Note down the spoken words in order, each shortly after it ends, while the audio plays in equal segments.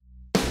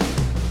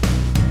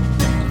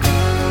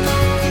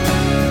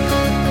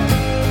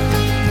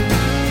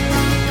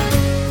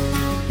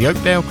the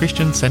Oakdale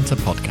Christian Centre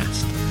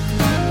podcast.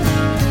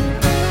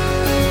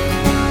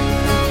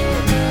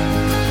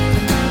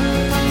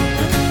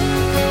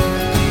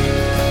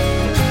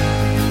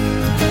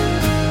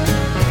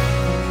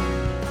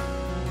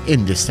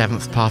 In this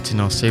 7th part in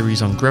our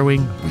series on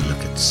growing, we look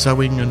at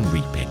sowing and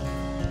reaping.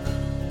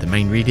 The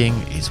main reading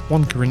is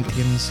 1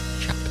 Corinthians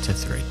chapter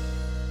 3.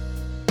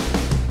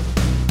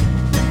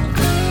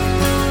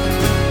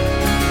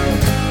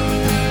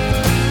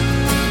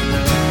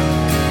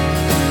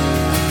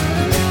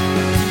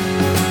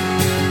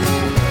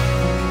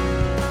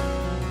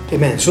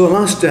 Amen. So the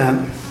last,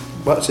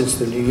 since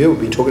the new year, we've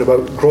been talking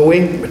about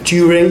growing,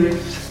 maturing,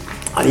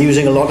 and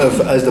using a lot of,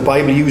 as the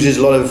Bible uses,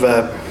 a lot of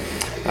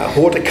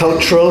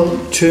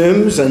horticultural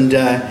terms and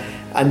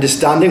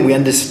understanding. We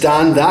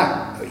understand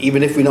that,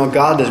 even if we're not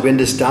gardeners, we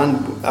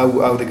understand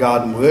how the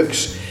garden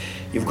works.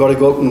 You've got to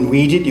go out and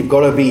weed it. You've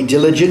got to be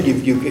diligent.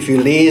 If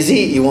you're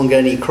lazy, you won't get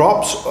any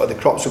crops, or the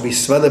crops will be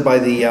smothered by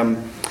the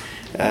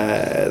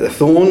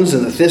thorns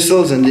and the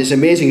thistles. And it's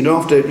amazing. You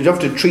don't have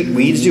to treat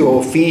weeds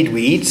or feed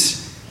weeds.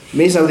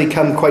 Amazing how they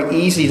come quite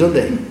easily, don't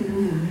they?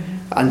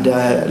 And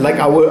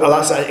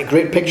that's a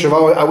great picture of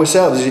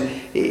ourselves.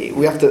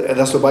 We have to.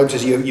 That's what the Bible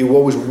says. You're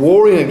always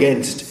warring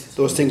against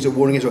those things that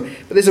warring against.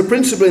 But there's a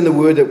principle in the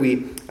Word that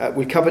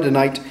we cover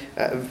tonight.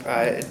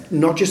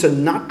 Not just a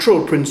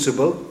natural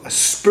principle, a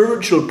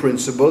spiritual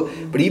principle,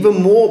 but even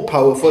more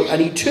powerful,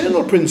 an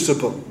eternal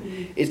principle.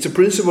 It's the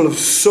principle of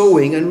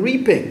sowing and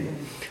reaping,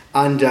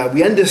 and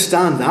we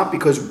understand that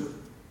because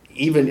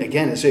even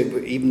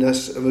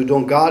us who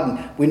don't garden,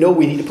 we know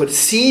we need to put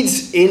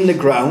seeds in the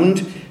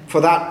ground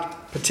for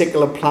that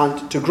particular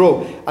plant to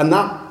grow, and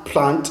that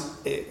plant,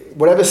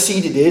 whatever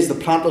seed it is, the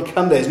plant will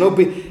come there.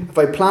 If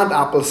I plant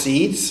apple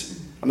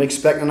seeds, I'm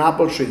expecting an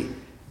apple tree.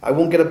 I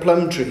won't get a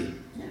plum tree,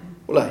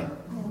 will I?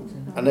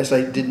 Unless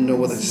I didn't know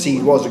what the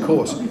seed was, of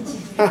course.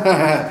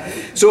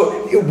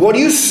 So what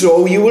you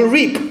sow, you will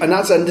reap, and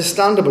that's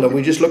understandable. And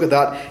we just look at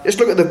that. Just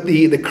look at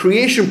the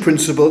creation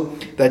principle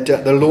that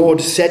the Lord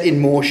set in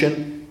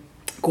motion.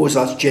 Of course,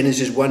 that's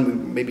Genesis 1. We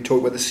maybe talk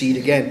about the seed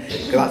again,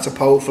 because that's a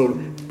powerful,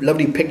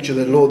 lovely picture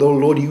that the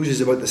Lord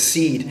uses about the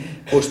seed.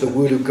 Of course, the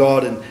Word of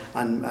God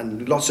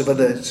and lots of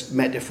other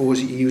metaphors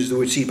he uses the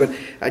word seed. But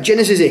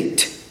Genesis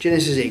 8,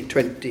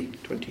 20,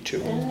 22.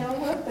 Then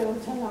Noah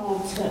built an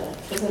altar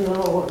to the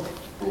Lord,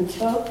 and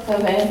took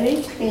of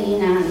every clean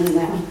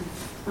animal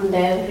and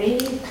every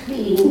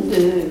clean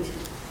bird,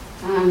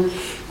 and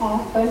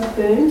offered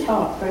burnt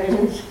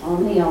offerings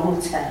on the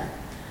altar.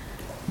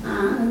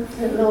 And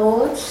the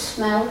Lord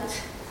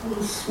smelt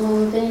a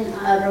smoothing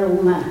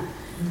aroma.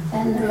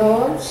 Then the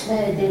Lord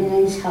said in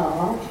his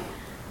heart,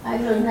 I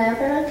will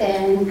never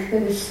again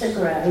curse the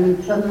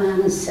ground for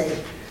man's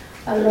sake,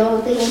 although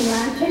the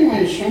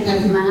imagination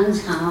of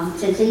man's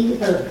heart is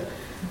evil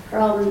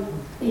from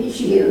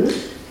his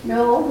youth,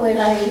 nor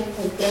will I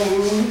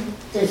again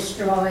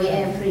destroy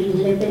every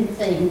living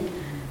thing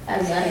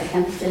as I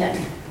have done.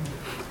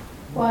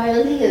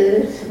 While the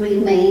earth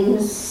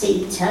remains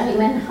seed time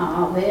and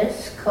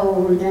harvest,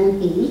 cold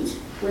and heat,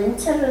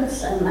 winter and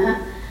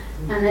summer,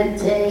 and a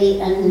day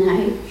and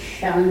night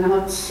shall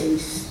not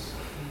cease.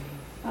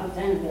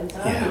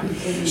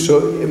 So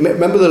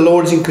remember, the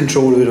Lord's in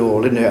control of it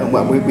all, isn't it?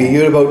 And we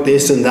hear about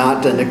this and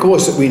that, and of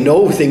course we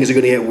know things are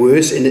going to get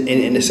worse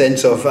in the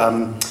sense of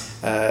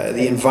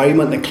the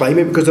environment, the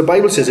climate, because the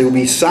Bible says there will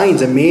be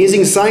signs,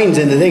 amazing signs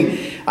in the thing,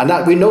 and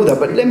that we know that.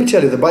 But let me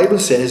tell you, the Bible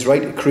says,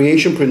 right,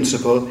 creation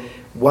principle,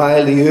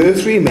 while the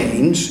earth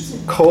remains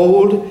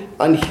cold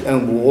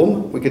and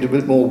warm, we get a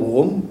bit more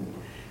warm,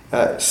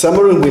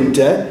 summer and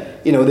winter,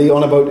 they're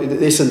on about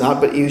this and that,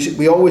 but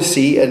we always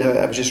see, and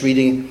I was just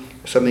reading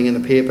something in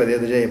the paper the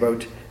other day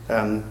about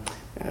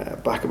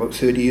back about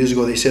 30 years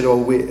ago, they said,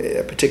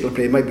 a particular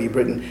place, might be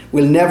Britain,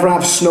 we'll never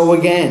have snow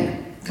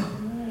again.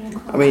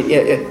 I mean,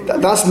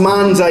 that's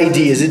man's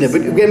ideas, isn't it?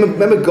 But again,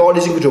 remember, God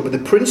is in control. But the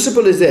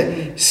principle is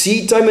there.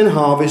 Seed time and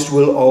harvest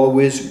will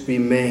always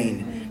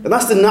remain. And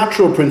that's the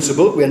natural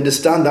principle. We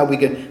understand that.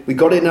 We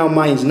got it in our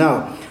minds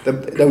now.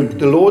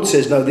 The Lord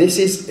says, now this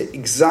is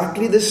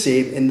exactly the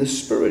same in the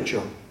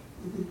spiritual.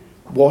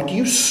 What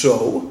you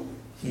sow,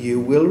 you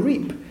will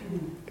reap.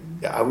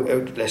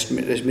 Let's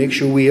make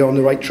sure we are on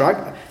the right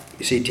track.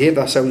 You say, Dave,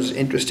 that sounds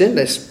interesting.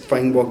 Let's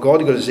find what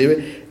God has got to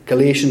say.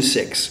 Galatians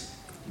 6.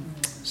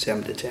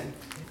 7 to 10.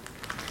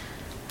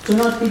 Do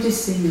not be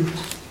deceived.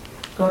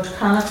 God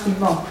cannot be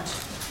mocked.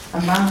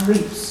 A man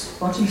reaps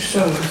what he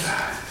sows.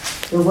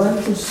 The one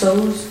who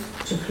sows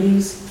to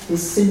please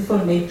his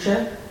sinful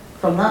nature,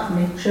 from that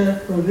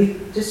nature will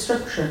reap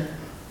destruction.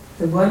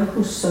 The one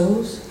who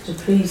sows to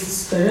please the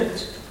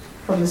Spirit,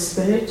 from the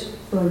Spirit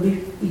will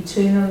reap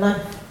eternal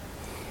life.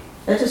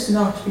 Let us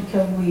not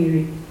become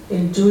weary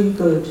in doing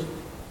good,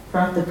 for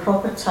at the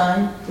proper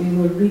time we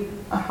will reap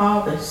a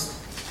harvest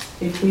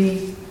if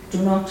we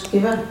do not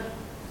give up.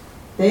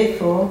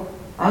 Therefore,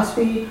 as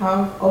we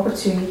have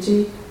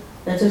opportunity,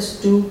 let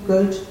us do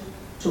good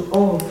to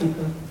all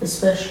people,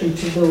 especially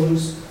to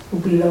those who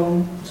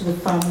belong to the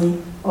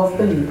family of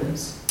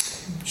believers.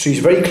 So he's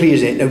very clear,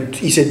 isn't it? Now,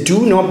 he said,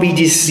 do not be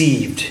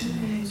deceived.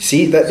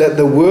 See, that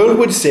the world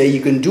would say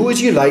you can do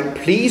as you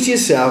like, please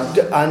yourself,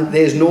 and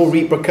there's no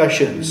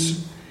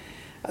repercussions.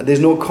 There's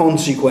no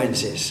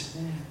consequences.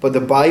 But the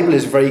Bible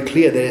is very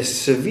clear. There are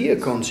severe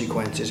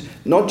consequences,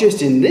 not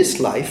just in this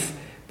life,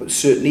 but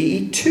certainly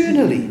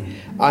eternally.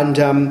 And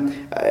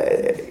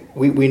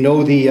we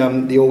know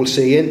the old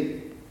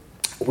saying,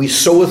 we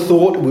sow a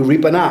thought, we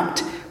reap an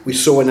act. We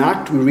sow an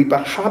act, we reap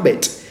a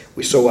habit.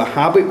 We sow a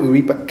habit, we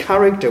reap a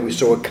character. We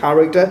sow a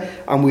character,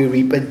 and we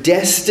reap a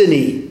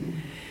destiny.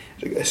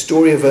 A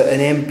story of an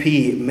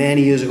MP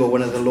many years ago,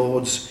 one of the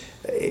Lords,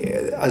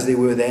 as they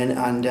were then,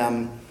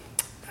 and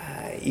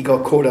he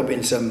got caught up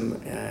in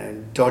some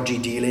dodgy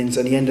dealings,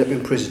 and he ended up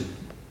in prison.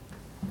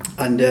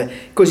 And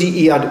because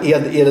he had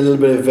a little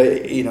bit of,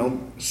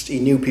 he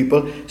knew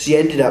people, so he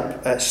ended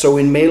up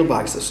sewing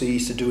mailbags. That's what he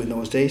used to do in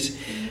those days.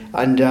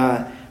 And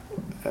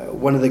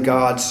one of the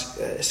guards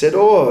said,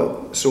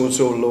 "Oh,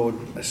 so-and-so, Lord,"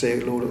 I say,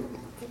 "Lord,"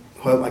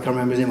 I can't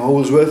remember his name,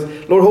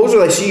 Holdsworth. "Lord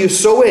Holdsworth, I see you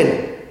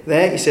sowing."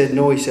 There, he said,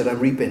 "No," he said, "I'm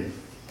reaping.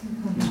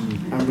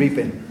 I'm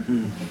reaping."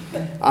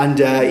 And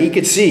he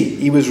could see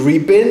he was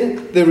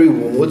reaping the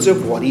rewards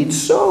of what he'd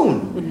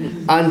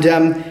sown. And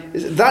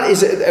that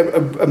is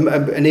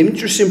an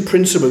interesting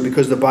principle,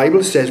 because the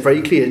Bible says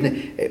very clear,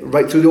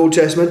 right through the Old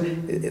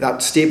Testament,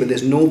 that statement,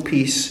 there's no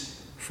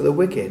peace for the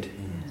wicked.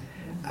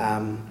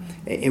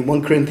 In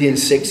 1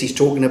 Corinthians 6, he's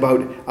talking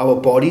about our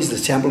bodies, the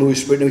temple of the Holy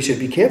Spirit. Now he said,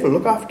 be careful,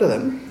 look after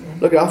them.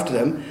 Look after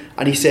them.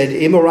 And he said,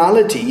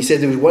 immorality. He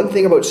said there was one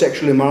thing about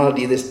sexual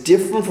immorality that's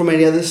different from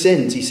any other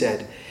sins, he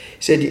said.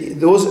 He said,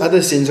 those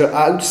other sins are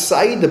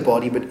outside the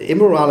body, but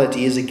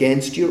immorality is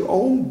against your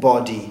own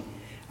body.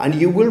 And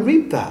you will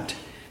reap that.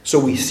 So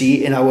we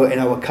see in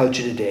our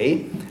culture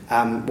today,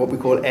 what we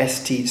call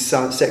ST,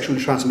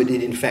 sexually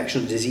transmitted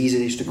infectious diseases,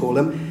 they used to call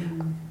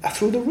them, are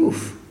through the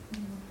roof.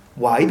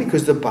 Why?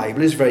 Because the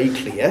Bible is very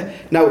clear.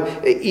 Now,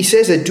 he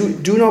says that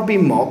do not be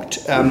mocked.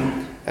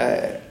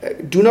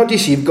 Do not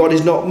deceive. God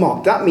is not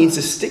mocked. That means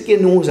to stick your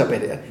nose up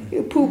at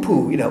it.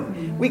 Poo-poo,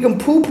 We can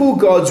poo-poo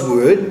God's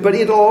word, but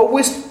it'll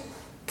always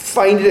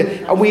find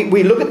it. And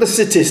we look at the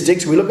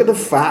statistics, we look at the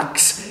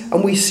facts,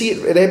 and we see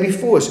it there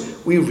before us.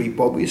 We reap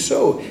what we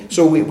sow.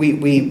 So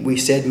we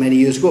said many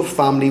years ago,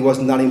 family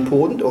wasn't that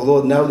important,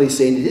 although now they're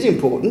saying it is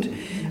important.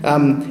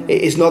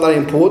 It's not that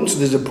important, so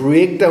there's a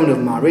breakdown of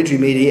marriage. We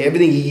made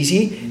everything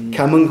easy,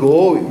 come and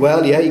go.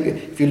 Well, yeah,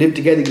 if you live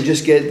together, you can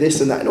just get this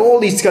and that, and all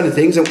these kind of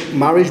things. And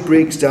marriage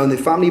breaks down, the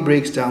family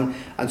breaks down,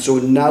 and so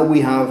now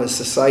we have a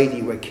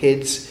society where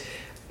kids,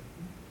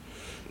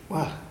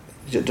 well,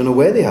 you don't know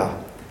where they are.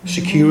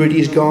 Security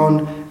is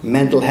gone,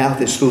 mental health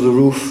is through the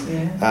roof.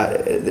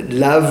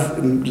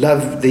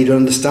 Love, they don't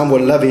understand what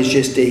love is,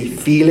 just a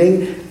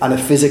feeling and a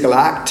physical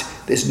act.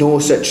 There's no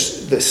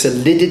such the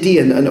solidity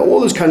and all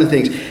those kind of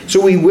things.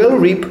 So we will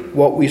reap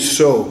what we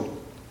sow.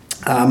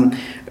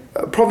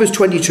 Proverbs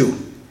 22,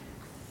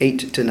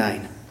 8 to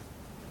 9.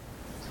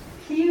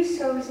 He who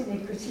sows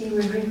iniquity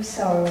will reap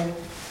sorrow,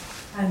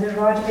 and the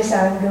rod of his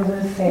anger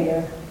will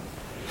fail.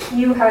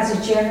 He who has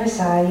a generous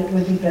eye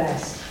will be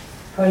blessed,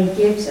 for he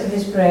gives of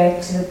his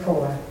bread to the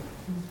poor.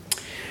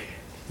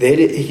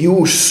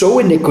 You sow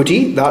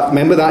iniquity.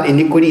 Remember that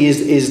iniquity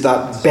is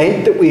that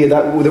bent that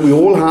we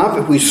all have.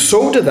 If we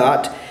sow to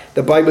that,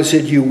 the Bible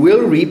said you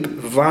will reap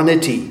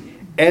vanity,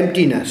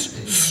 emptiness,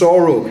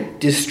 sorrow,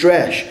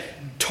 distress,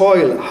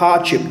 toil,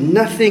 hardship,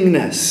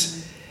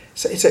 nothingness.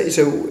 So it's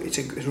a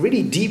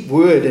really deep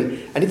word,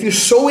 and if you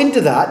sow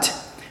into that,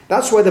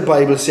 that's why the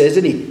Bible says,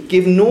 doesn't it?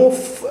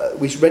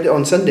 We read it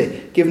on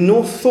Sunday. Give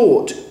no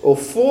thought or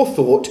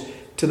forethought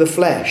to the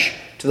flesh,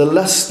 to the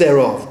lust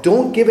thereof.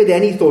 Don't give it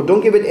any thought.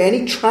 Don't give it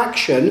any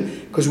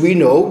traction, because we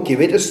know,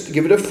 give it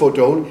a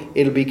foothold,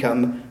 it'll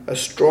become a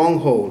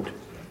stronghold.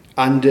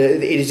 And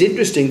it is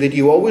interesting that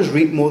you always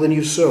reap more than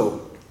you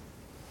sow.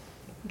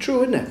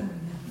 True, isn't it?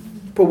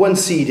 Put one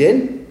seed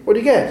in, what do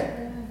you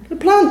get? A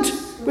plant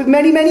with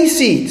many, many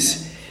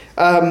seeds.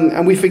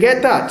 And we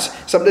forget that.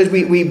 Sometimes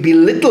we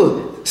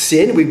belittle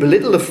sin, we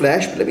belittle the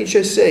flesh, but let me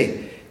just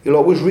say, you'll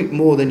always reap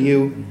more than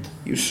you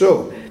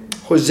sow.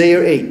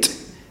 Hosea 8.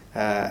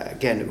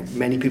 Again,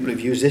 many people have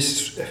used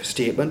this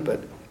statement,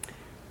 but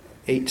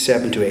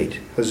 7 to 8.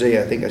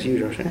 Hosea, I think that's you,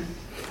 Josh.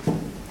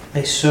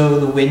 They sow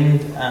the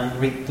wind and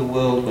reap the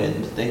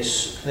whirlwind. Their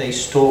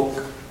stalk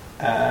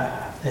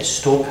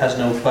has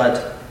no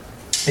bud.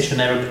 It shall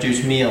never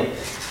produce meal.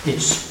 It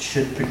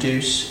should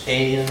produce.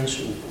 Aliens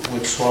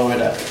would swallow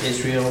it up.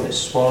 Israel is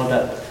swallowed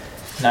up.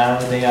 Now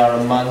they are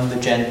among the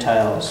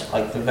Gentiles,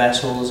 like the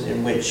vessels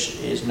in which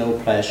is no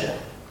pleasure.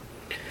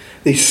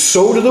 They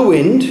sow to the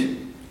wind,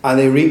 and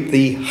they reap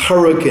the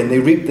hurricane, they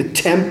reap the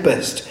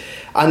tempest.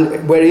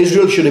 And where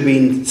Israel should have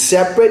been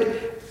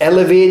separate,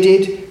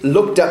 elevated,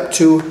 looked up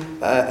to,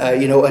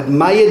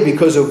 admired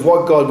because of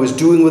what God was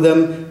doing with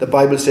them, the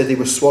Bible said they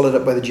were swallowed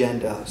up by the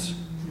Gentiles.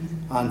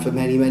 And for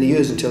many, many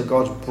years, until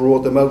God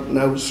brought them out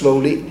now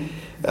slowly,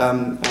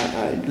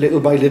 little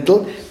by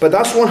little. But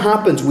that's what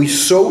happens. We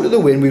sow to the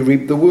wind, we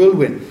reap the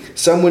whirlwind.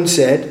 Someone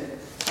said,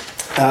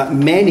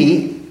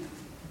 many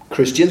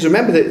Christians.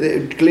 Remember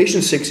that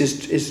Galatians 6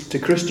 is to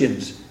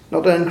Christians,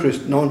 not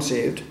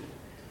non-saved.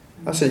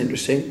 That's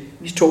interesting.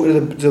 He's talking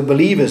to the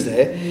believers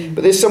there.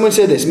 But there's someone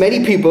said this.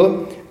 Many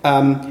people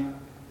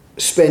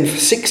spend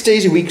 6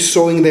 days a week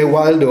sowing their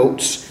wild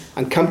oats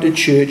and come to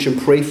church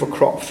and pray for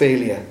crop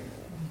failure.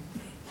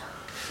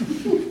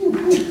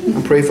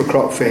 Isn't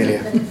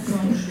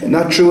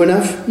that true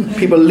enough?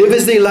 People live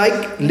as they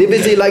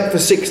like for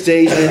 6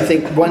 days and then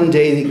think one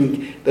day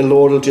the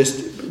Lord will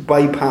just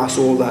bypass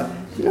all that.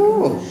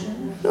 No.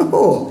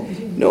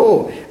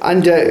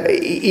 And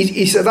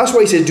he said, that's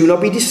why he says, do not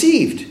be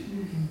deceived.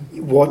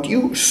 What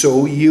you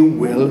sow, you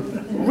will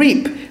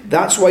reap.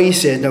 That's why he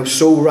said, now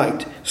sow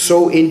right.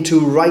 Sow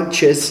into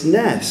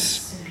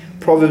righteousness.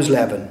 Proverbs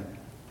 11,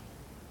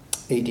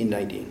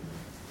 18-19.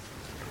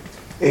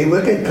 A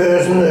wicked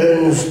person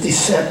earns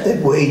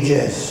deceptive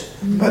wages,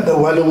 but the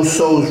one who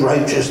sows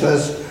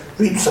righteousness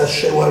reaps a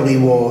sure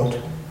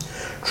reward.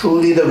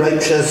 Truly the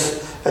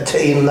righteous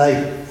attain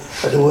life,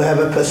 but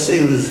whoever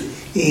pursues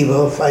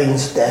evil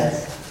finds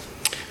death.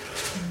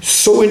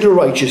 Sow into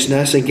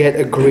righteousness and get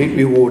a great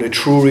reward, a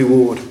true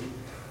reward.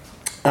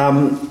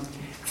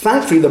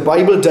 Thankfully, the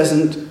Bible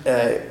doesn't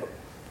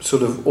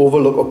sort of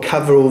overlook or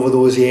cover over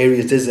those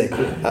areas, does it?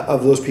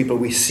 Of those people.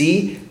 We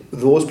see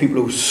those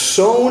people who've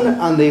sown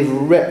and they've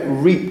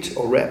reaped.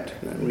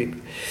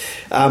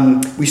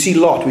 We see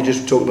Lot. We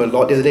just talked about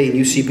Lot the other day in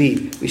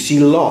UCB. We see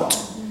Lot,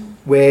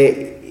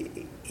 where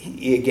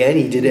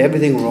he did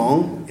everything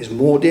wrong. His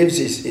motives,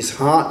 his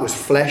heart was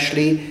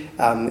fleshly.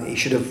 He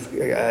should have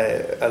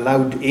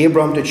allowed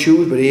Abraham to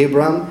choose, but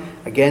Abraham,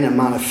 again, a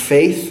man of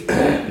faith,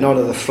 not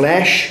of the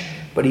flesh.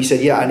 But he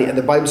said, and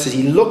the Bible says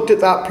he looked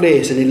at that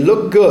place and it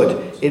looked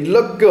good. It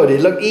looked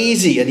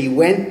easy, and he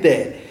went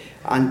there.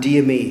 And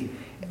dear me,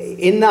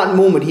 in that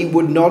moment, he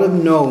would not have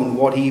known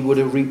what he would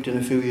have reaped in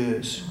a few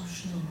years.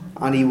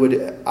 And he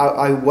would,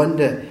 I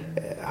wonder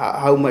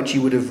how much he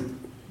would have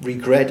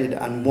regretted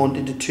and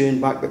wanted to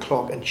turn back the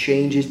clock and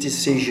change his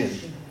decision.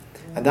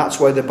 And that's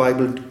why the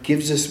Bible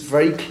gives us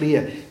very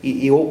clear.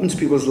 He opens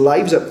people's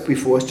lives up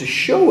before us to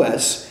show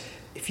us,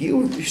 if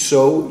you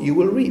sow, you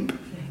will reap.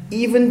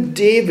 Even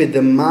David,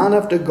 the man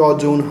after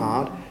God's own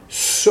heart,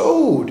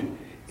 sowed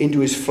into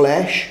his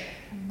flesh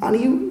and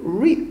he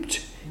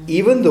reaped.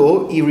 Even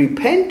though he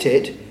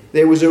repented,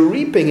 there was a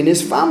reaping in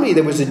his family.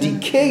 There was a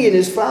decay in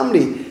his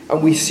family.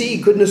 And we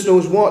see goodness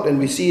knows what. And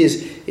we see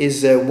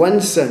his one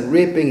son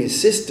raping his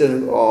sister.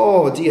 And,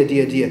 oh, dear.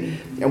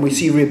 And we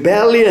see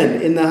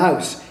rebellion in the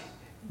house.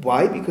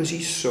 Why? Because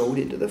he sowed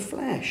into the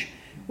flesh.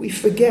 We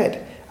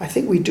forget. I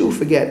think we do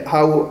forget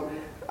how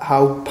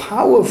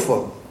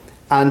powerful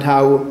and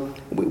how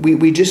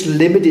we just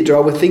limit it to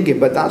our thinking.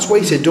 But that's why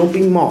he said, don't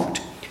be mocked.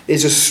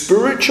 There's a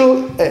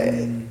spiritual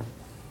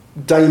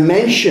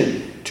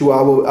dimension to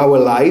our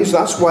lives.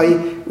 That's why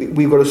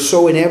we've got to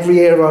sow in every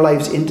area of our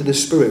lives into the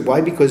Spirit.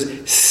 Why?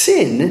 Because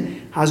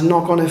sin has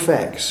knock-on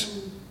effects.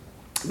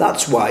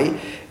 That's why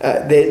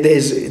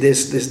there's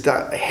this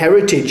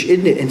heritage,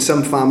 isn't it, in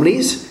some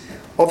families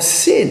of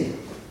sin.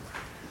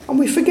 And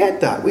we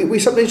forget that. We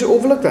sometimes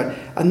overlook that.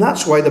 And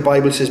that's why the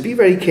Bible says, be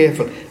very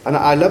careful. And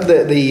I love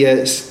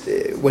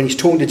when he's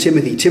talking to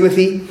Timothy.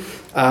 Timothy,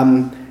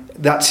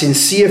 that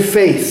sincere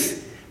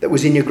faith that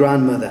was in your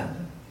grandmother,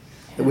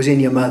 that was in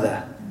your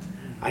mother,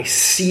 I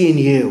see in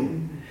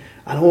you.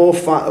 And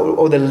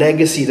all the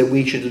legacy that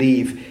we should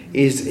leave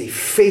is a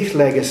faith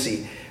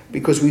legacy.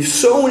 Because we've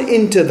sown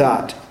into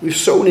that.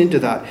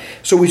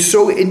 So we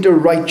sow into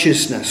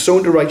righteousness.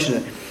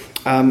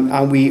 And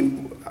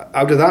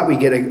out of that we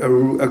get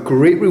a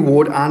great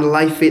reward and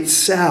life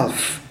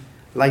itself.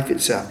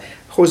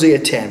 Hosea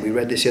 10, we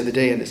read this the other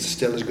day and it's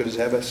still as good as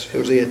ever.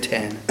 Hosea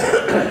 10.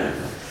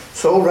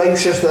 Sow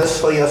righteousness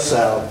for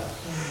yourself.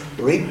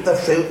 Reap the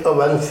fruit of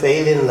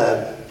unfailing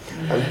love.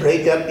 And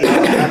break up your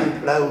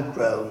unplowed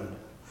ground.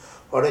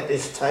 For it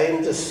is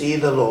time to see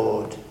the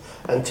Lord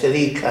until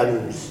he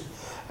comes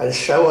and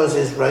showers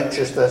his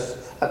righteousness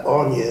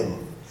upon you.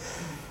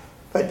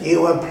 But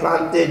you have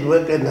planted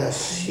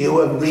wickedness, you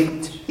have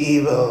reaped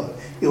evil,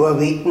 you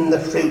have eaten the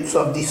fruits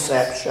of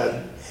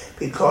deception,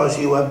 because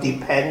you have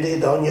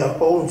depended on your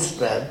own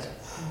strength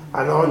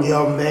and on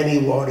your many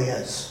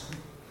warriors.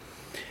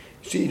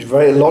 See,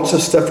 lots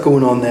of stuff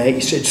going on there. He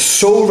said,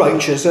 sow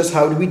righteousness.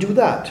 How do we do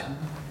that?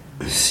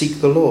 Seek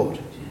the Lord.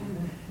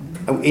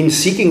 And in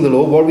seeking the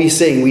Lord, what are we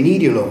saying? We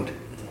need you, Lord.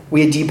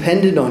 We are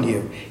dependent on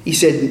you. He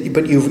said,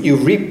 but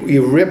you've reaped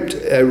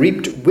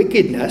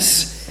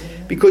wickedness,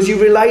 because you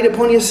relied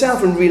upon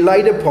yourself and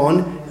relied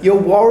upon your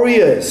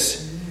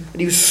warriors.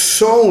 And you've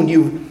sown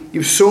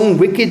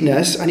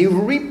wickedness and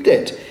you've reaped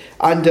it.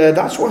 And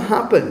that's what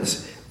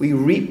happens. We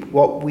reap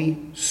what we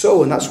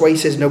sow. And that's why he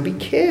says, now be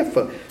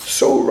careful.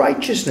 Sow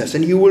righteousness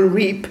and you will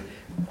reap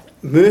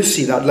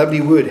mercy. That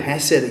lovely word,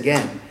 hesed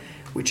again,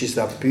 which is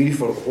that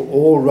beautiful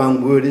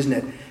all-round word, isn't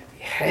it?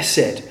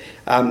 Hesed.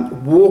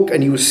 Walk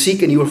and you will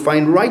seek and you will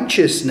find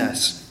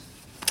righteousness.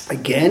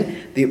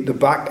 Again, the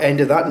back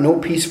end of that, no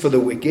peace for the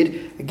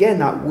wicked. Again,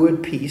 that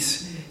word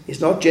peace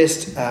is not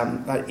just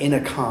that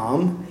inner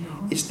calm.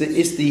 It's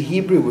the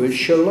Hebrew word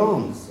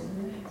shalom.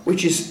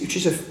 which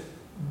is a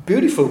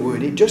beautiful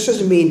word. It just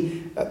doesn't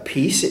mean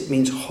peace. It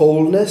means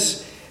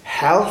wholeness,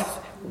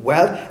 health,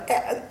 wealth,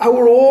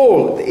 our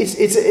all.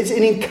 It's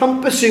an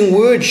encompassing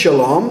word,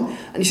 shalom.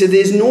 And he said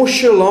there's no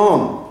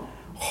shalom,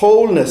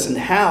 wholeness and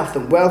health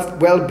and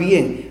wealth,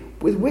 well-being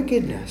with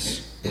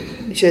wickedness.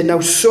 He said, now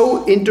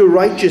sow into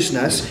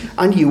righteousness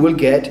and you will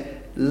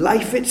get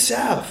life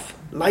itself.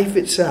 Life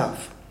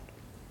itself.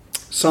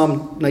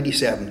 Psalm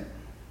 97.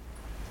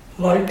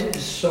 Light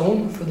is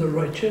sown for the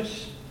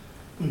righteous,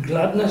 and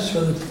gladness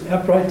for the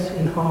upright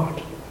in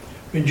heart.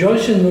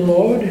 Rejoice in the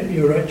Lord,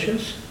 you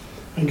righteous,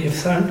 and give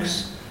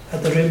thanks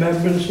at the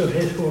remembrance of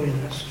his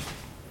holiness.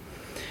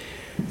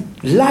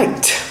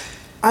 Light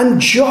and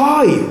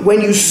joy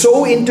when you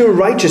sow into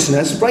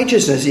righteousness.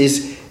 Righteousness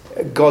is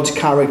God's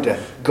character,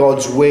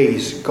 God's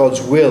ways, God's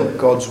will,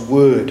 God's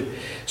word.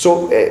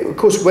 So, of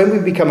course, when we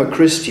become a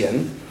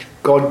Christian,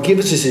 God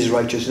gives us his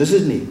righteousness,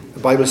 isn't he? The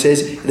Bible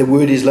says, the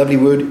word is lovely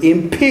word,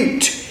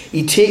 impute.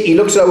 He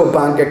looks at our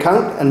bank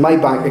account and my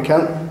bank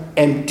account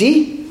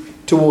empty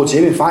towards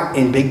him, in fact,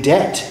 in big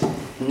debt.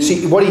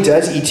 See, what he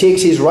does, he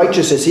takes his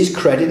righteousness, his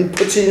credit, and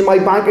puts it in my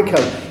bank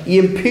account. He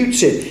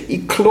imputes it.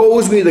 He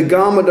clothes me with the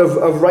garment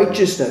of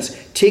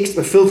righteousness, takes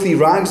the filthy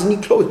rags and he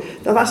clothes.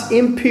 Now that's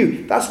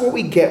impute. That's what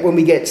we get when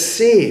we get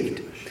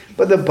saved.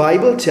 But the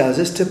Bible tells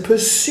us to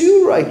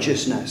pursue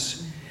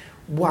righteousness.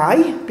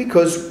 Why?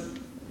 Because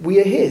we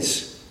are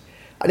his.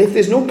 And if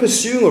there's no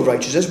pursuing of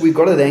righteousness, we've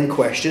got to then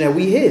question, are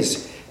we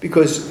his?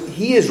 Because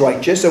he is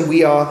righteous and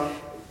we are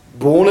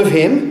born of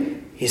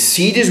him. His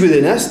seed is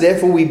within us.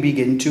 Therefore we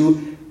begin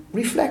to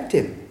reflect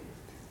him.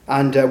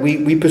 And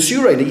we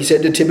pursue right. He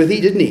said to Timothy,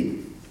 didn't he?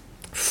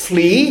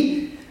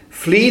 Flee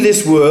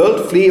this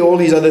world, flee all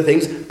these other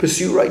things,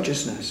 pursue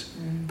righteousness.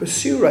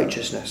 Pursue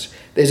righteousness.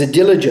 There's a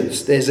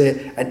diligence, there's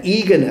an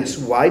eagerness.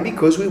 Why?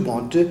 Because we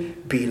want to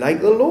be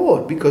like the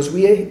Lord, because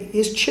we are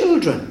his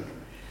children.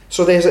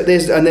 So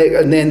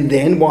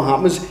then what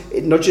happens?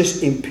 Not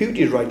just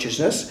imputed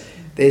righteousness,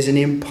 there's an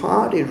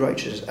imparted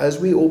righteousness. As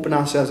we open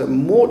ourselves up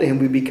more to him,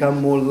 we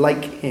become more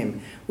like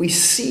him. We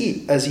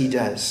see as he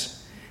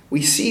does.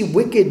 We see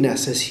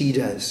wickedness as he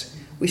does.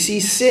 We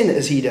see sin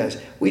as he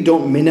does. We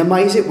don't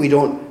minimize it. We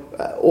don't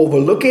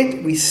overlook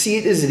it. We see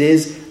it as it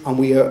is, and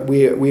we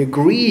are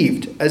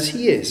grieved as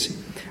he is.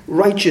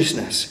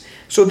 Righteousness.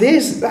 So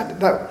there's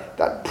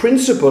that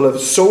principle of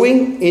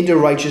sowing into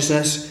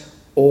righteousness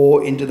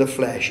or into the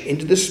flesh,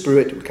 into the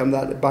spirit. We'll come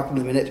back in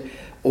a minute,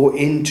 or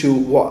into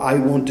what I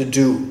want to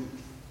do.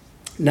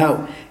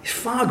 Now, it's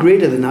far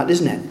greater than that,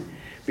 isn't it?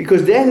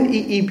 Because then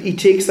he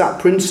takes that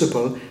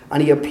principle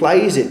and he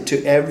applies it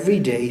to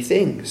everyday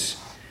things.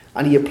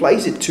 And he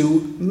applies it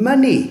to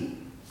money,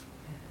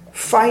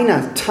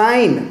 finance,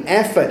 time,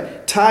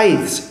 effort,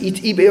 tithes.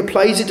 He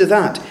applies it to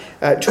that.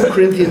 2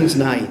 Corinthians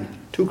 9.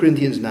 2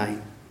 Corinthians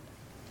 9.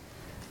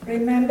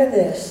 Remember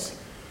this.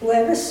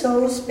 Whoever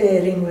sows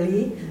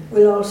sparingly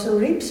will also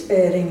reap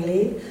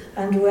sparingly,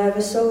 and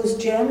whoever sows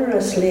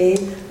generously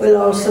will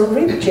also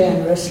reap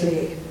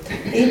generously.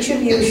 Each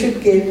of you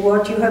should give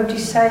what you have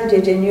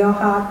decided in your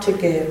heart to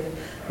give,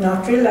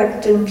 not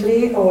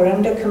reluctantly or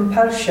under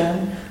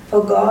compulsion,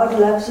 for God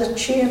loves a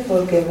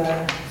cheerful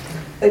giver.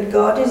 But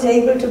God is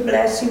able to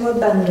bless you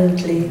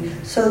abundantly,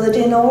 so that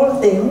in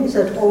all things,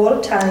 at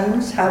all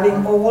times,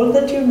 having all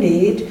that you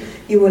need,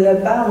 you will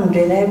abound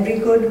in every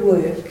good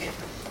work.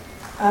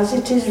 As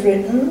it is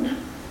written,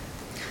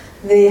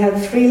 they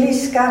have freely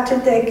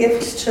scattered their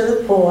gifts to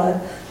the poor,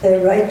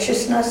 their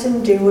righteousness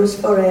endures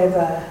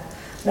forever.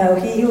 Now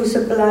he who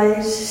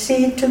supplies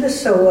seed to the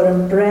sower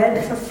and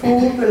bread for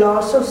food will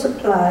also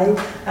supply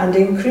and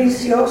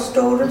increase your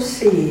store of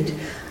seed,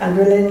 and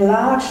will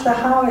enlarge the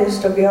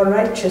harvest of your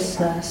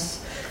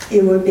righteousness.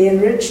 You will be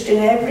enriched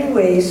in every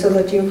way, so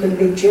that you can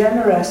be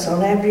generous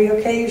on every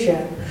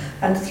occasion,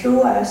 and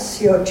through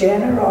us your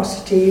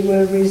generosity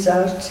will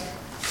result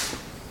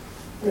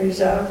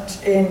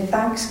in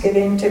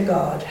thanksgiving to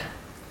God.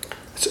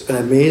 It's an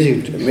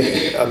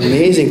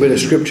amazing bit of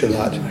scripture,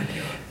 that.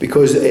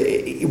 Because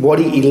what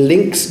he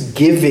links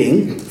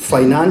giving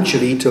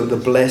financially to the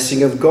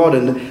blessing of God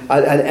and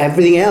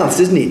everything else,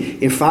 isn't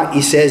he? In fact,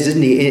 he says,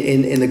 isn't he,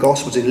 in the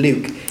Gospels in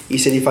Luke, he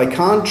said, if I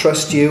can't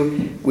trust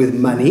you with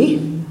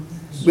money,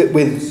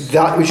 with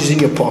that which is in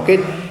your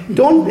pocket,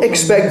 don't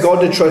expect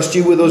God to trust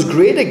you with those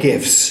greater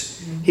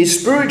gifts,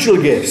 his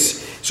spiritual gifts.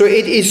 So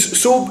it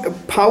is so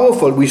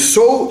powerful. We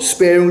sow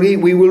sparingly,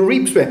 we will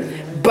reap sparingly.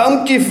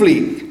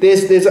 Bountifully.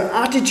 There's an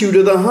attitude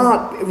of the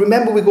heart.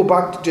 Remember, we go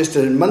back to just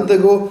a month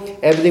ago,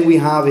 everything we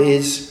have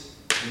is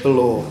the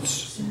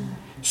Lord's.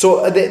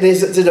 So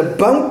there's a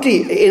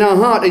bounty in our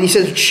heart, and he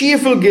says,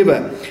 cheerful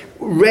giver,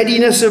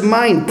 readiness of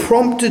mind,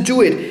 prompt to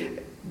do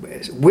it,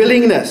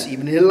 willingness,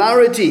 even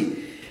hilarity.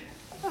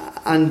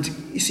 And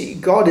you see,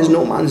 God is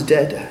no man's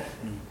debtor.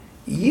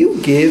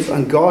 You give,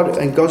 and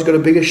God's got a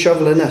bigger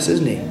shovel than us,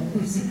 isn't he?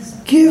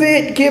 Give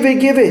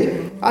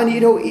it. And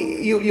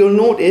you'll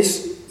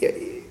notice,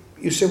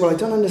 you say, well, I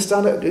don't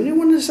understand it. Do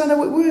you understand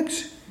how it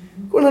works?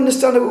 You don't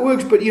understand how it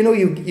works, but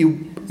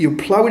you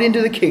plow it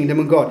into the kingdom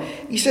of God.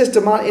 He says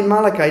in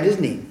Malachi,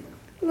 doesn't he?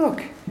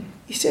 Look,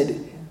 he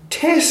said,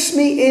 test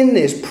me in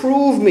this,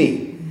 prove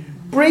me.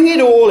 Bring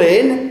it all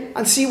in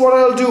and see what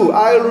I'll do.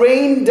 I'll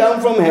rain down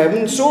from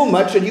heaven so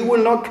much that you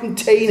will not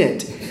contain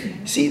it.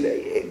 See,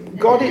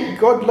 God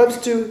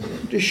loves to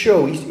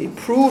show.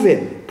 Prove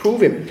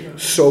him.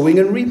 Sowing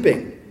and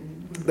reaping.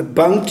 The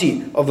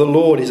bounty of the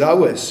Lord is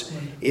ours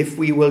if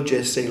we will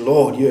just say,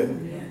 Lord,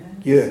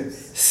 you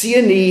see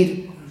a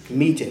need,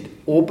 meet it.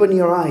 Open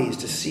your eyes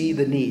to see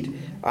the need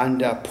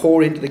and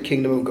pour into the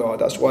kingdom of God.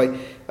 That's why,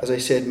 as I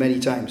said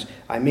many times,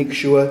 I make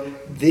sure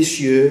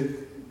this year,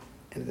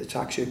 and the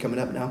tax year coming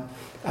up now,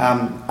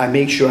 I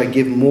make sure I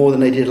give more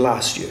than I did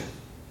last year.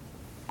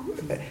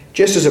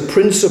 Just as a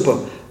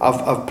principle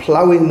of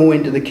ploughing more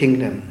into the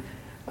kingdom.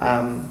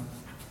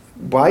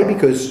 Why?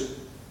 Because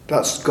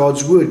that's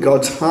God's word.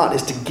 God's heart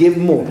is to give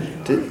more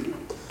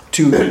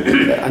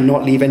and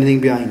not leave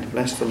anything behind.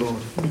 Bless the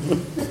Lord.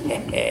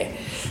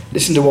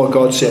 Listen to what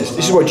God says.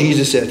 This is what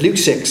Jesus says. Luke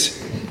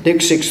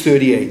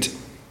 6:38.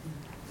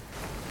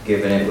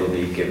 Given it will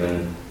be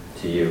given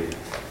to you.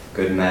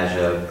 Good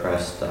measure,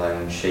 pressed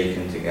down,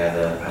 shaken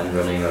together, and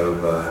running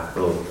over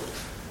will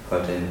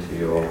put into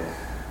your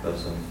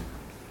bosom.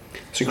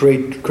 It's a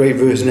great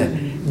verse, isn't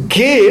it?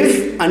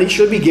 Give, and it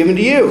shall be given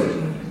to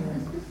you.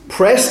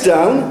 Pressed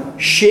down,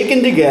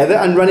 shaken together,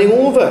 and running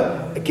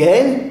over.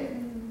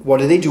 Again,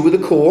 what do they do with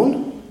the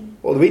corn?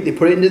 Well, they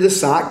put it into the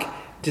sack.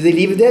 Do they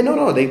leave it there?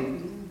 No, they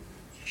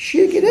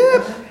shake it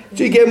up.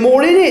 So you get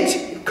more in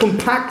it.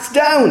 Compacts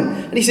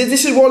down. And he says,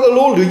 this is what the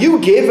Lord will do. You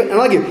give, and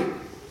I'll give.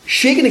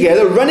 Shaken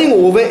together, running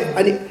over,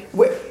 and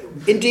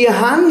into your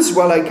hands.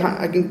 Well, I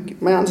can.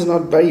 My hands are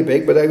not very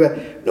big, but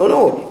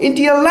no,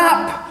 into your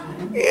lap.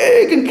 Yeah,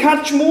 you can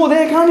catch more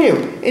there, can't you?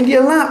 Into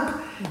your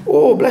lap.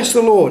 Oh, bless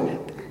the Lord.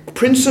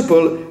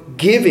 Principle,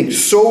 giving,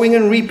 sowing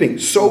and reaping.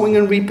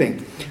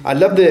 I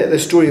love the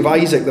story of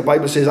Isaac. The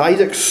Bible says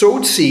Isaac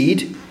sowed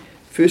seed.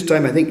 First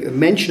time, I think, a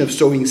mention of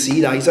sowing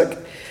seed, Isaac.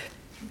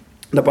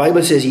 The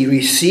Bible says he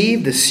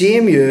received the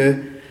same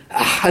year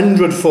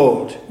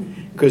 100-fold.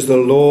 Because the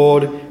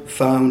Lord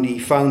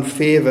found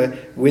favor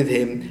with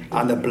him,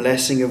 and the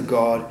blessing of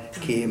God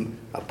came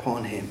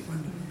upon him.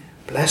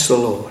 Bless the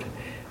Lord.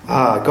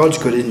 God's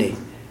good, isn't he?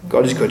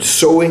 God is good.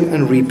 Sowing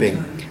and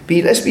reaping.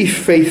 Let's be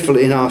faithful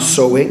in our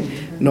sowing,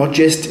 not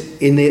just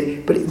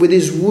but with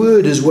his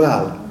word as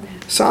well.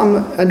 Psalm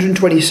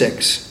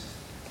 126,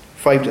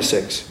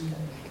 5-6.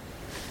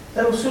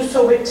 Those who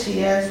sow with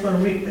tears will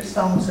reap with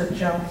songs of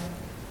joy.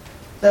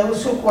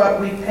 Those who go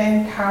out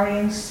weeping,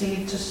 carrying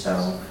seed to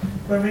sow,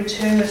 will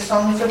return with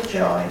songs of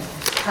joy,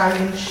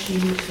 carrying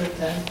sheaves with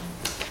them.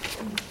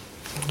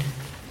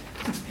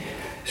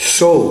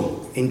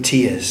 Sow in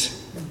tears.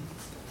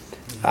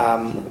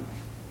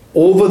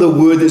 Over the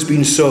word that's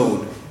been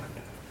sown.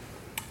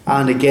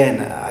 And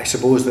again, I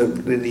suppose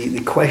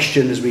the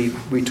question, as we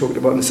talked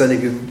about on the Sunday,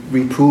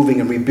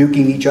 reproving and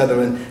rebuking each other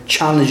and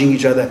challenging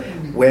each other.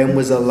 When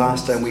was the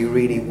last time we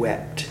really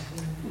wept?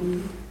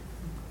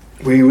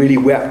 We really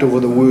wept over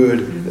the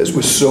word that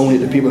was sown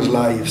into people's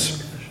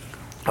lives.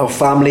 Our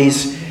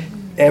families,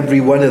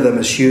 every one of them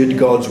has heard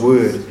God's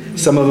word.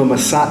 Some of them have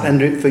sat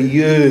under it for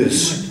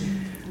years.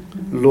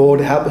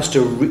 Lord, help us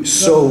to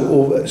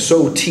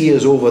sow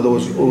tears over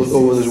those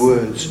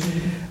words.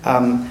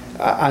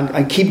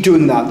 And keep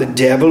doing that. The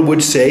devil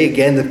would say,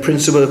 again, the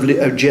principle of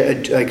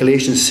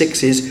Galatians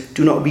 6 is,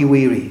 do not be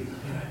weary.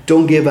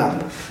 Don't give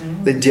up.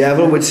 The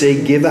devil would say,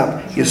 give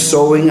up. Your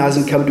sowing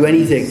hasn't come to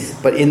anything.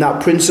 But in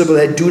that principle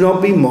there, do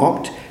not be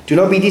mocked. Do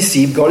not be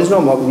deceived. God is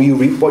not mocked. You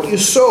reap what you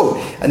sow.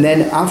 And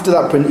then after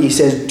that, he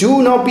says,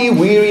 do not be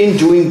weary in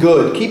doing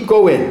good. Keep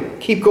going.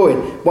 Keep going.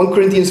 1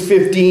 Corinthians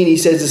 15, he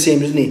says the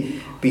same, doesn't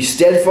he? Be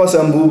steadfast,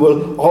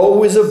 unmovable,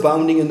 always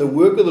abounding in the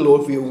work of the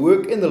Lord, for your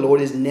work in the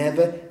Lord is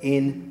never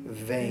in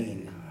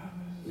vain.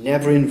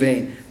 Never in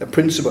vain. The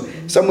principle.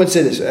 Someone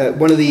said this,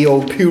 one of the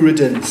old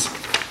Puritans,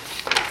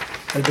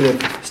 a bit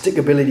of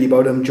stickability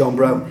about him, John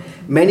Brown.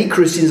 Many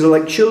Christians are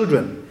like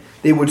children.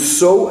 They would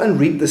sow and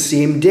reap the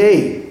same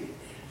day.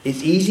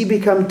 It's easy to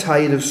become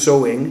tired of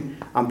sowing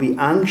and be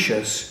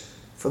anxious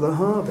for the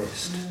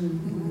harvest.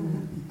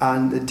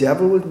 And the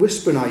devil would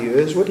whisper in our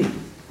ears, would he?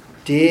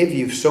 Dave,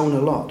 you've sown a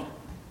lot.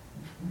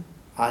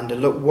 And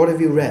look, what have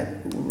you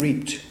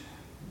reaped?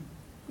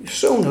 You've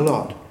sown a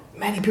lot.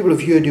 Many people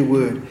have heard your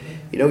word.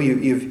 You know,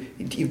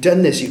 you've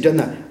done this, you've done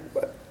that.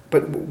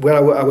 But where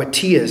our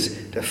tears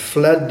to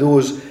flood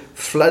that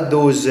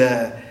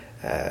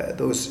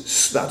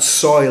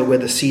soil where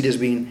the seed has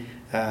been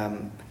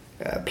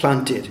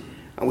planted,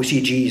 and we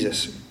see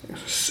Jesus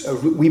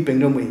weeping,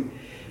 don't we?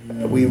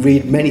 We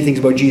read many things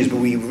about Jesus, but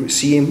we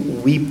see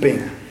him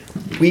weeping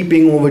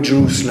over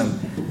Jerusalem,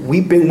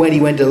 weeping when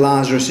he went to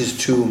Lazarus'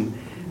 tomb.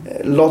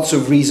 Lots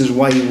of reasons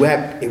why he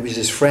wept. It was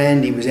his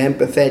friend. He was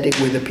empathetic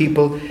with the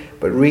people,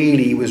 but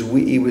really he was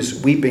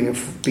weeping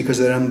because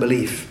of their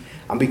unbelief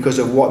and because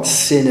of what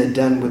sin had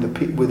done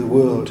with the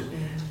world,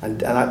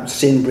 and that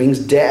sin brings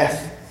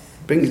death.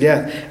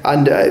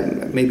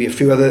 And maybe a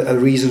few other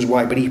reasons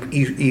why. But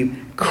he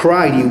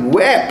cried.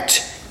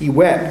 He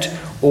wept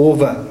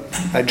over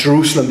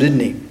Jerusalem, didn't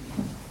he?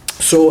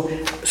 So,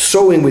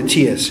 sowing with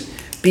tears.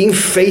 Being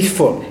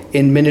faithful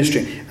in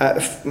ministry.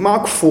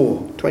 Mark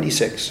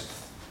 4:26.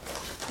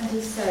 And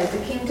he said,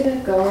 the kingdom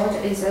of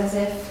God is as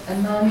if a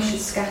man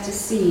should scatter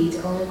seed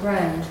on the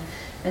ground,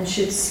 and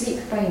should sleep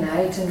by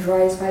night and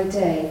rise by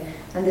day,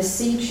 and the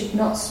seed should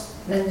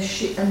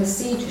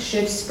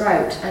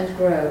sprout and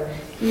grow.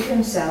 He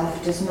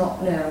himself does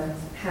not know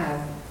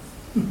how.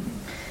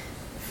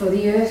 For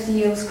the earth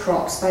yields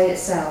crops by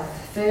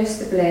itself, first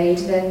the blade,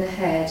 then the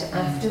head,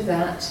 after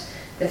that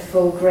the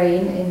full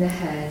grain in the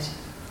head.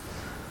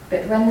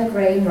 But when the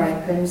grain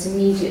ripens,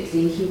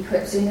 immediately he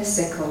puts in a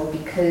sickle,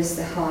 because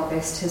the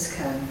harvest has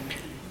come.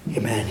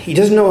 Amen. He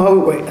doesn't know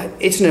how.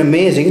 It's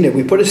amazing, isn't it?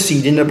 We put a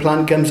seed in, a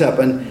plant comes up,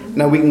 and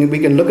now we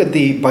can look at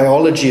the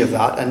biology of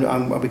that,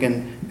 and we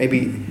can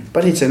maybe.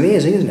 But it's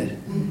amazing, isn't it?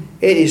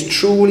 It is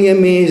truly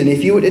amazing.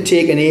 If you were to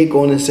take an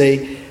acorn and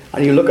say,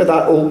 and you look at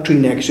that oak tree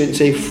next to it and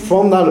say,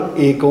 from that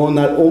acorn,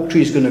 that oak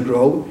tree is going to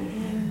grow.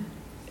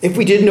 If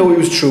we didn't know it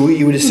was true,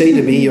 you would have said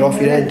to me, "You're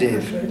off your head,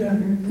 Dave."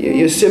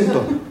 You're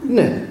simple, isn't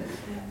it?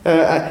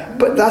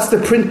 But that's the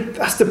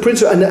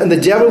principle, and the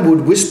devil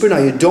would whisper now,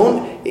 you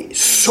don't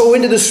sow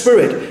into the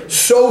Spirit,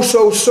 sow.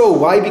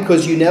 Why?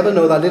 Because you never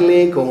know that little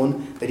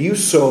acorn that you've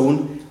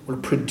sown will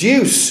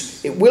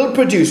produce. It will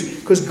produce,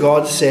 because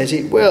God says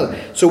it will.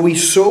 So we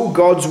sow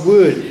God's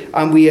word,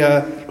 and we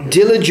are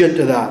diligent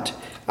to that,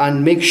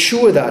 and make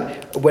sure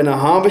that when a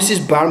harvest is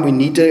barren, we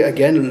need to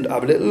again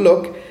have a little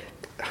look.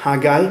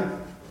 Haggai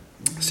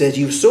says,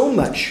 you've sown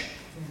much,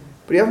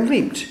 but you haven't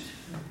reaped.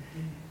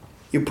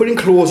 You're putting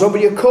clothes on, but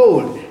you're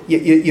cold.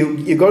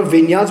 You've got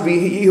vineyards, but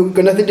you've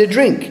got nothing to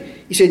drink.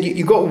 He said,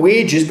 you've got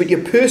wages, but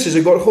your purses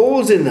have got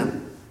holes in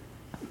them.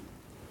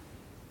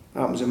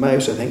 That happens in my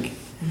house, I think.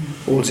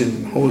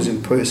 Holes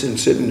in purses and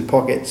certain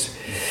pockets.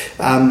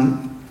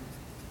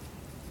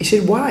 He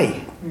said,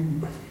 why?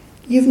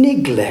 You've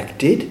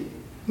neglected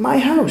my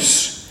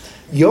house.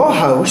 Your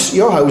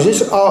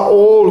houses are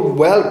all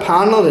well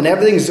panelled and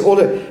everything's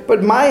ordered,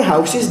 but my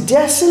house is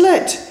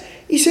desolate.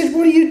 He said,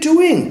 what are you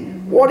doing?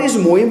 What is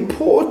more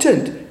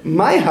important?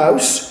 My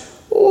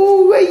house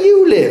or where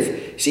you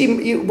live?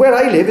 See, where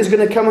I live is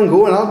going to come and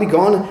go and I'll be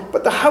gone.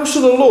 But the house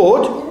of the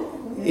Lord,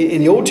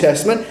 in the Old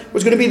Testament,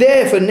 was going to be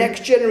there for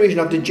next generation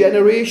after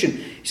generation.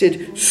 He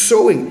said,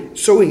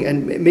 sowing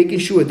and making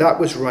sure that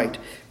was right.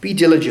 Be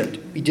diligent.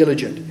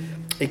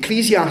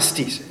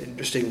 Ecclesiastes,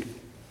 interesting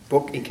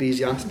book,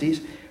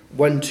 Ecclesiastes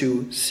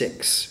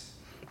 1-6.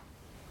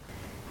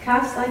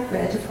 Cast thy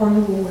bread upon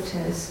the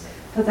waters,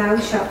 for thou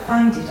shalt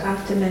find it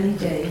after many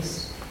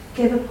days.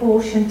 Give a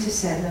portion to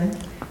 7,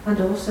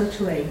 and also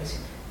to 8,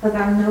 for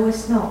thou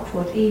knowest not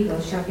what evil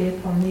shall be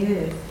upon the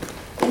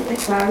earth. If the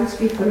clouds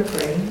be full of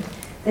rain,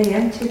 they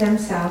empty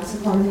themselves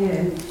upon the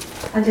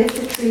earth. And if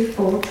the tree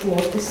fall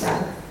toward the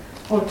south,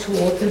 or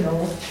toward the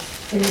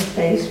north, in the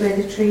place where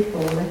the tree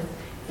falleth,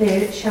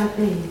 there it shall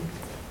be.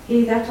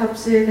 He that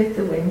observeth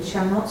the wind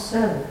shall not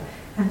sow,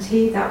 and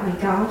he that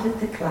regardeth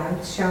the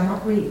clouds shall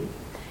not reap.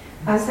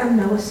 As thou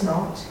knowest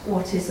not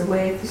what is the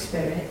way of the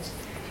Spirit,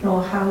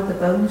 nor how the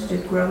bones do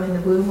grow in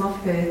the womb of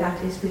her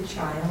that is with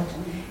child,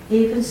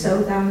 even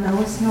so thou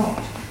knowest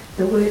not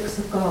the works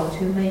of God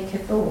who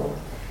maketh all.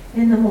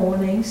 In the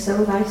morning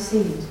sow thy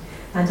seed,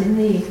 and in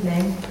the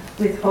evening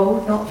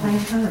withhold not thine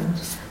hand,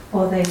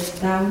 for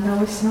thou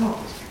knowest not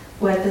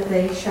whether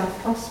they shall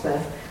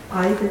prosper,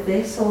 either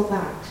this or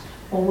that,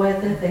 or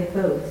whether they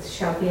both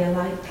shall be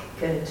alike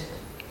good.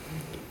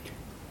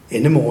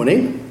 In the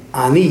morning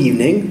and the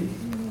evening,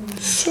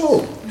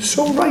 sow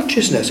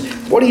righteousness.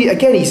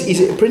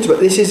 He's a principle.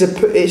 This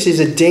is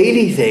a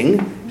daily thing.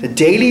 It's a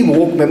daily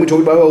walk. Remember we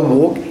talked about our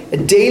walk. A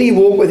daily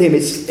walk with him.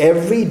 It's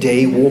every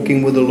day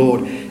walking with the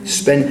Lord.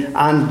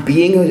 And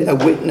being a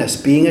witness,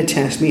 being a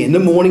testimony in the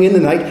morning, in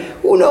the night.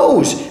 Who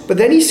knows? But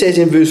then he says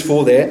in verse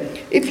 4 there,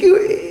 if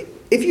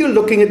you're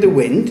looking at the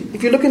wind,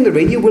 if you're looking at the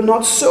rain, you will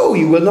not sow,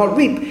 you will not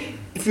reap.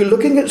 If you're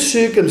looking at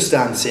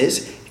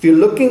circumstances, if you're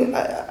looking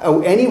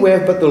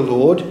anywhere but the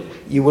Lord,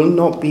 you will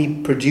not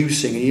be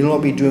producing, and you will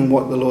not be doing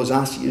what the Lord's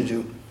asked you to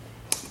do.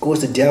 Of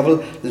course, the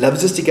devil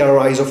loves us to get our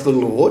eyes off the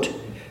Lord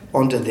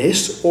onto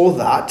this or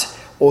that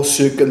or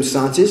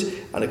circumstances,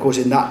 and of course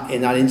in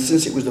that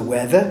instance it was the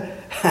weather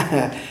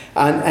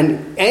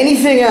and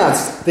anything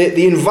else,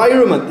 the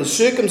environment, the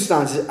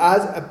circumstances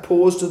as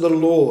opposed to the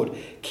Lord.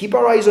 Keep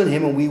our eyes on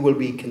him, and we will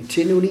be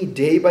continually,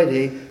 day by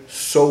day,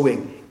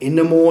 sowing in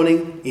the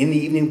morning, in the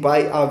evening,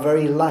 by our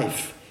very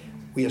life.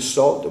 We are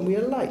salt and we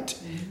are light.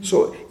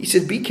 So he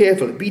said, be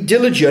careful, be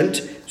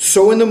diligent,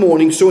 sow in the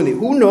morning, sow in the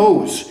evening.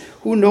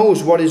 Who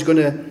knows what is going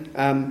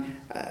to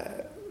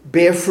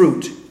bear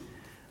fruit?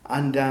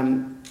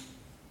 And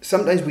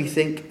sometimes we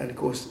think, and of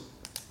course,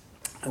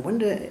 I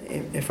wonder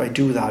if I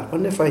do that, I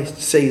wonder if I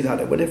say that,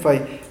 I wonder if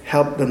I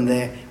help them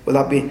there. Will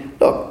that be,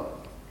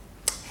 look,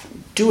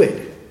 do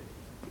it.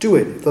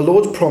 If the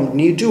Lord's prompting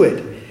you, do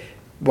it.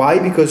 Why?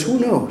 Because who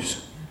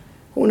knows?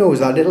 Who knows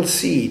that little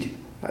seed.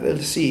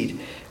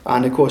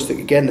 And of course,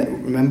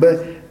 again,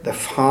 remember, the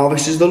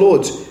harvest is the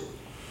Lord's.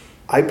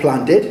 I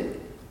planted,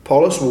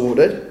 Apollos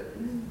watered,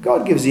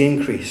 God gives the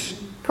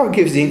increase. God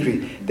gives the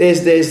increase.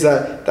 There's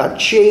that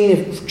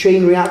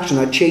chain reaction,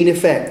 that chain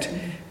effect,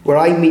 where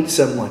I meet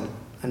someone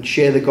and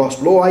share the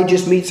gospel. Oh, I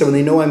just meet someone,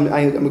 they know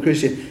I'm a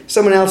Christian.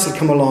 Someone else will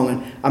come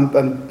along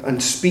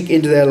and speak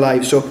into their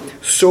lives. So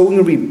sowing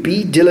and reap,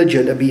 be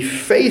diligent and be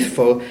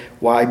faithful.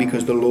 Why?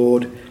 Because the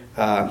Lord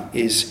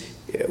is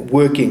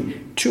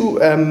working.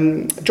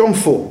 To John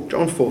 4,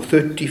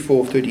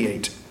 34,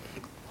 38.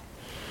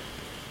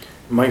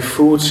 My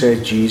food,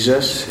 said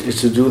Jesus,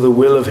 is to do the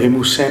will of him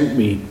who sent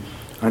me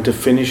and to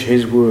finish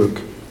his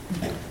work.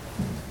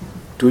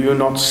 Do you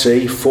not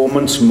say 4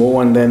 months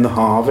more and then the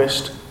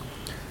harvest?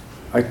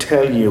 I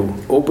tell you,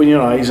 open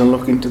your eyes and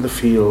look into the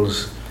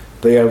fields.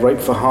 They are ripe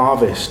for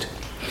harvest.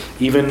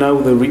 Even now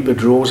the reaper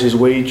draws his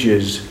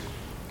wages.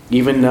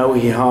 Even now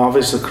he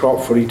harvests the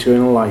crop for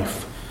eternal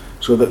life,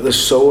 so that the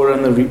sower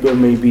and the reaper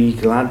may be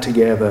glad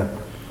together.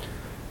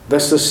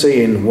 Thus the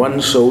saying,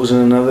 one sows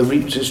and another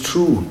reaps, is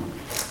true.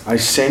 I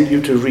sent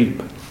you to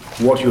reap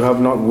what you have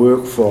not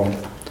worked for.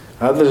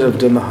 Others have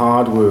done the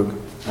hard work,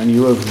 and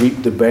you have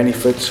reaped the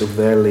benefits of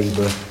their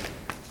labour.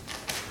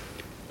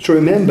 So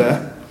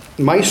remember,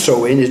 my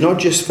sowing is not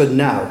just for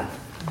now.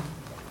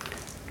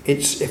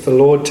 It's, if the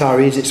Lord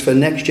tarries, it's for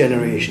next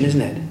generation,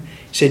 isn't it?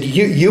 He said,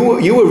 you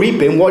were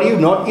reaping what you've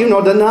not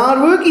done the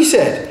hard work, he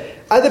said.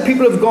 Other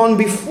people have gone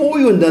before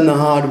you and done the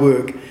hard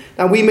work.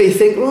 Now we may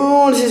think,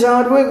 oh, this is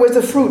hard work, where's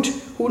the fruit?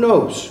 Who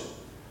knows?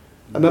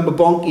 I remember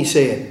Bonnke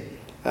saying,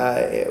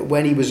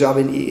 when he was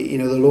having,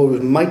 the Lord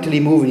was mightily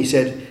moving, he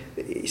said,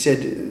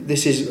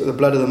 this is the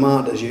blood of the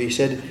martyrs. He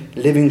said,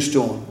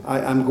 Livingstone,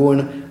 I'm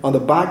going on the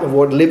back of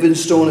what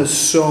Livingstone has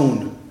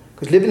sown.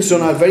 Because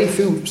Livingstone had very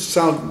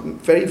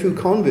few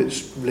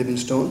converts,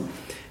 Livingstone.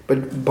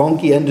 But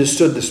Bonnke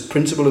understood this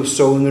principle of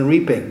sowing and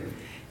reaping.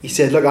 He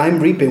said, look, I'm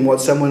reaping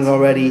what someone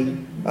already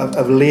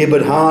have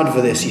laboured hard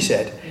for this, he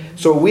said.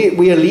 So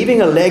we are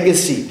leaving a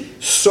legacy,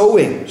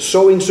 sowing.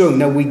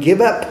 Now we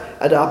give up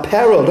at our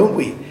peril, don't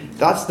we?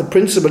 That's the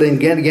principle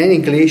again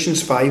in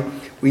Galatians 5.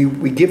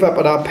 We give up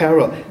at our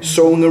peril,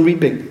 sowing and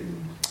reaping.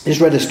 I just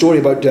read a story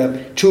about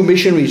 2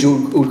 missionaries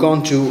who'd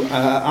gone to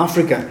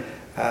Africa,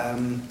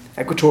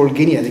 Equatorial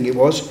Guinea, I think it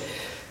was.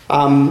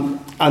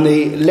 And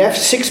they left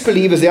 6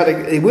 believers.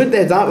 They weren't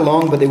there that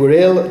long, but they were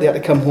ill. They had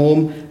to come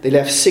home. They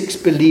left 6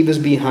 believers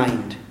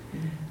behind.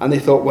 And they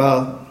thought,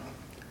 well,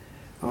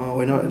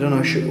 I don't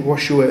know,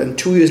 sure. And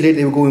 2 years later,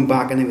 they were going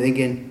back and they were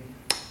thinking,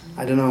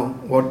 I don't know,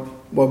 what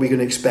are we going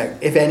to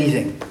expect? If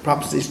anything,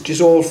 perhaps it's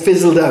just all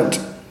fizzled out.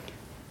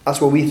 That's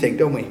what we think,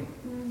 don't we?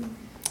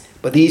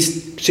 But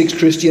these 6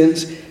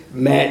 Christians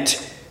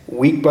met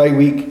week by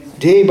week,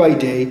 day by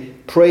day,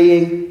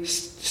 praying,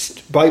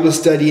 Bible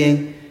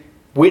studying,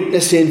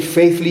 witnessing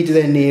faithfully to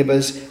their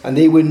neighbours, and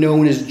they were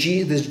known as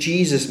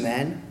Jesus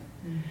men.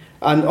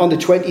 And on the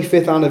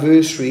 25th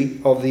anniversary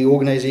of the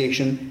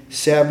organisation,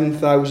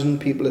 7,000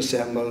 people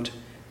assembled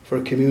for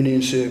a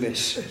communion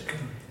service,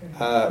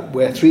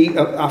 where three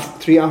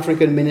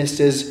African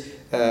ministers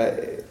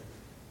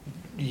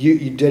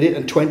you did it,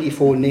 and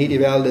 24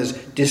 native elders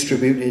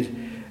distributed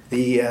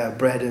the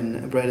bread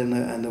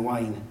and the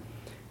wine.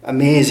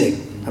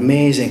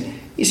 Amazing.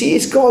 You see,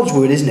 it's God's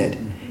word, isn't it?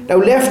 Now,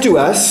 left to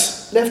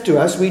us,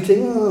 we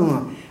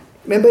think,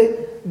 remember,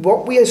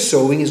 what we are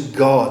sowing is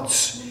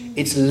God's.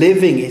 It's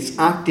living, it's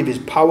active, it's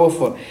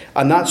powerful.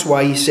 And that's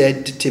why he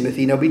said to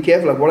Timothy, now be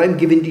careful of what I'm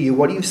giving to you,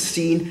 what you've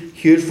seen,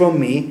 heard from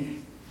me,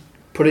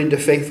 put into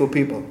faithful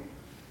people.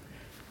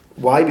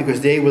 Why?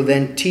 Because they will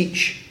then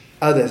teach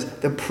others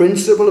the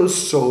principle of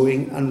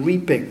sowing and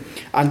reaping,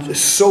 and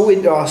sow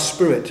into our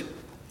spirit.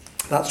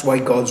 That's why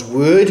God's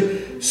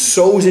word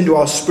sows into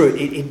our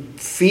spirit. It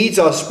feeds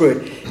our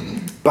spirit,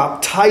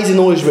 baptizing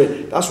the Holy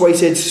Spirit. That's why he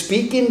said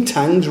speak in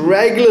tongues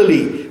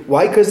regularly.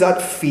 Why? Because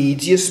that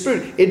feeds your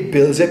spirit. It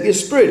builds up your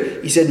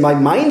spirit. He said my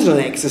mind's not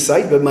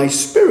exercised, but my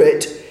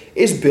spirit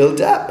is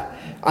built up.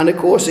 And of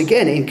course,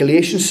 again, in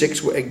Galatians 6,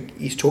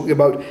 he's talking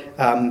about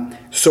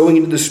sowing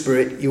into the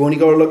spirit. You only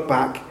got to look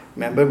back.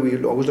 Remember,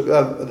 we always look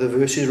at the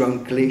verses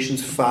around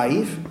Galatians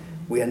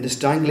 5. We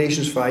understand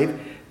Galatians 5,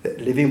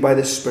 that living by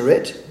the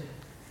Spirit,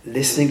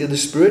 listening to the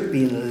Spirit,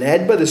 being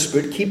led by the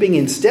Spirit, keeping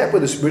in step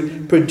with the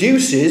Spirit,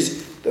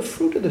 produces the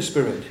fruit of the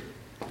Spirit.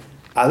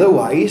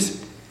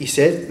 Otherwise, he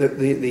said that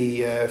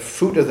the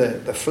fruit of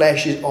the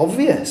flesh is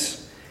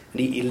obvious.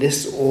 And he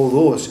lists all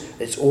those.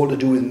 It's all to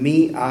do with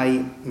me,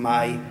 I'm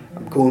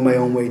going my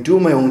own way,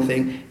 doing my own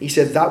thing. He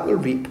said that will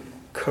reap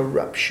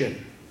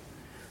corruption.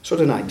 So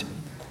tonight,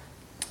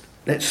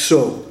 let's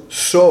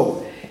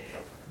sow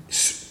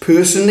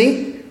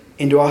personally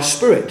into our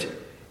spirit.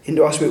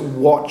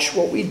 Watch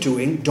what we're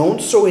doing.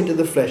 Don't sow into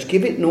the flesh.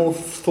 Give it no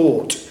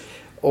thought.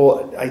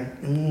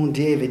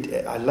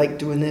 David, I like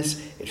doing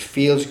this. It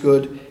feels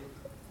good.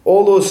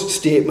 All those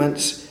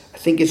statements, I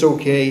think it's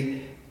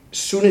okay. As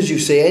soon as you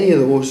say any of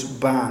those,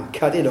 bang,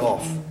 cut it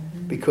off.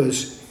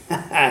 Because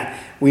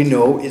we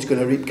know it's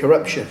going to reap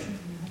corruption.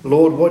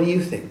 Lord, what do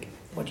you think?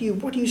 What do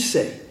you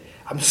say?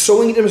 I'm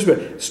sowing into the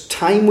Spirit. It's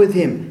time with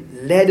him,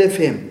 led of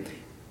him.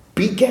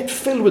 Get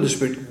filled with the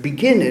Spirit.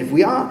 Begin. If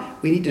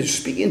we need to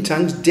speak in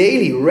tongues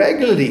daily,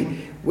 regularly.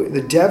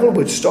 The devil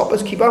would stop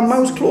us, keep our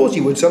mouths closed.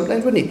 He would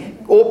sometimes, wouldn't he?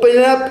 Open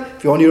it up.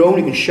 If you're on your own,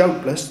 you can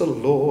shout, bless the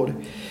Lord.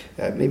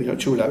 Maybe not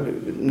too loud.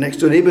 Next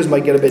door neighbours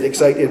might get a bit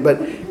excited,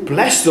 but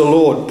bless the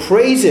Lord.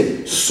 Praise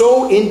him.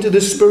 Sow into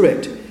the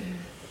Spirit.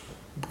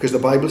 Because the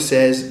Bible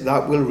says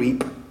that will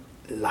reap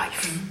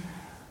life.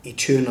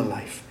 Eternal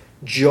life.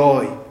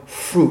 Joy.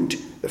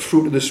 Fruit. The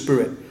fruit of the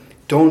Spirit.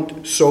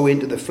 Don't sow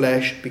into the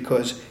flesh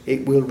because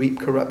it will reap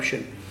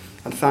corruption.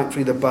 And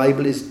thankfully the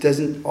Bible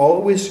doesn't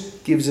always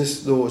gives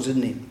us those,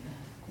 doesn't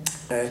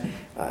it?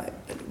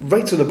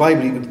 Right through the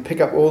Bible you can pick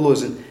up all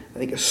those. And I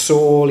think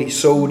Saul, he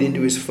sowed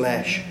into his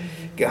flesh.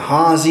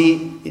 Gehazi,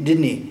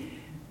 didn't he?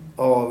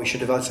 Oh, we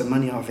should have had some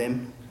money off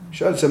him.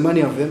 Should have had some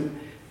money off him.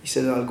 He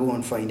said, I'll go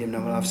and find him,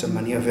 now I'll have some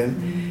money off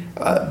him.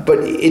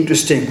 But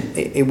interesting,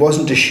 it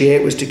wasn't to share,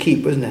 it was to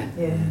keep, wasn't it?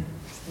 Yeah.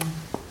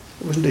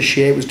 It wasn't to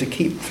share, it was to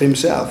keep for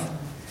himself.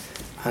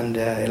 And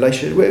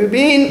Elisha said, where have you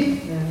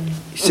been? Yeah.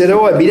 He said,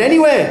 I've been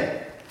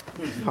anywhere.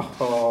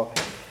 Oh,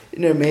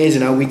 isn't it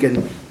amazing how we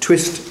can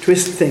twist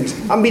things?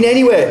 I haven't been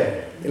anywhere.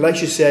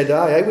 Elisha said,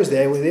 I was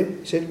there with him.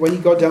 He said, when he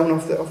got down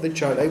off the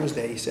child, I was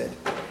there, he said.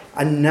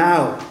 And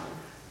now,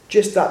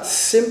 just that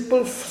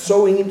simple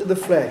sowing into the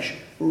flesh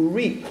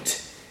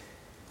reaped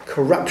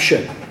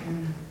corruption.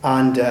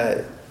 And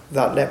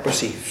that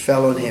leprosy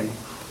fell on him.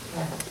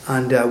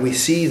 And we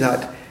see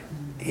that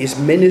his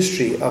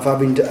ministry of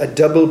having a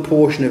double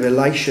portion of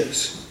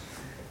Elisha's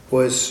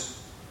was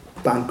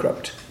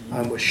bankrupt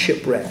and was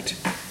shipwrecked.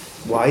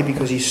 Why?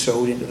 Because he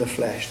sowed into the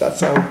flesh.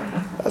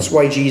 That's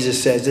why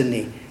Jesus says, didn't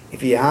he?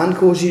 If your hand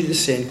causes you to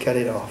sin, cut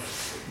it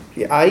off. If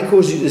your eye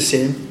causes you to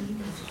sin,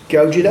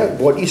 gouge it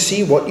out. What you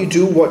see, what you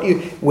do,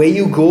 where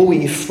you go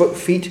with your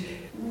feet,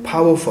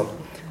 powerful.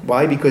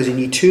 Why? Because in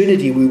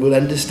eternity we will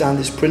understand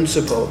this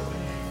principle,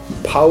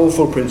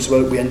 powerful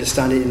principle. We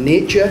understand it in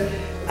nature,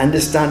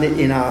 understand it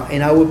in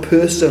our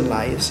personal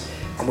lives,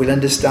 and we'll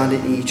understand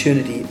it in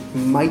eternity.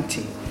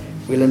 Mighty.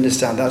 We'll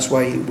understand. That's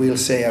why we'll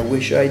say, I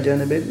wish I'd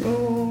done a bit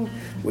more.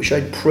 Wish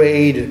I'd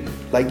prayed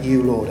like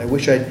you, Lord. I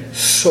wish I'd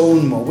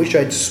sown more. Wish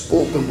I'd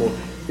spoken more.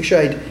 Wish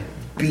I'd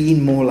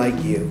been more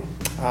like you.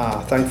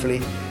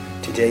 Thankfully,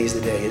 today's the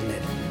day, isn't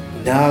it?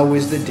 Now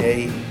is the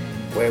day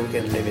where we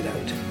can live it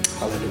out.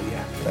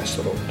 Hallelujah. Bless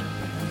the Lord.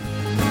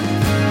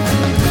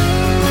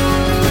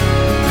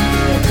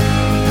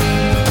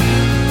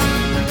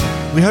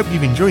 We hope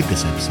you've enjoyed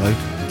this episode.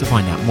 To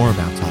find out more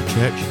about our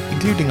church,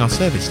 including our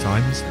service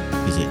times,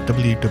 visit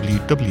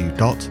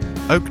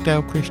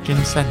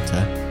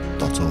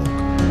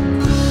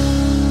www.oakdalechristiancentre.org.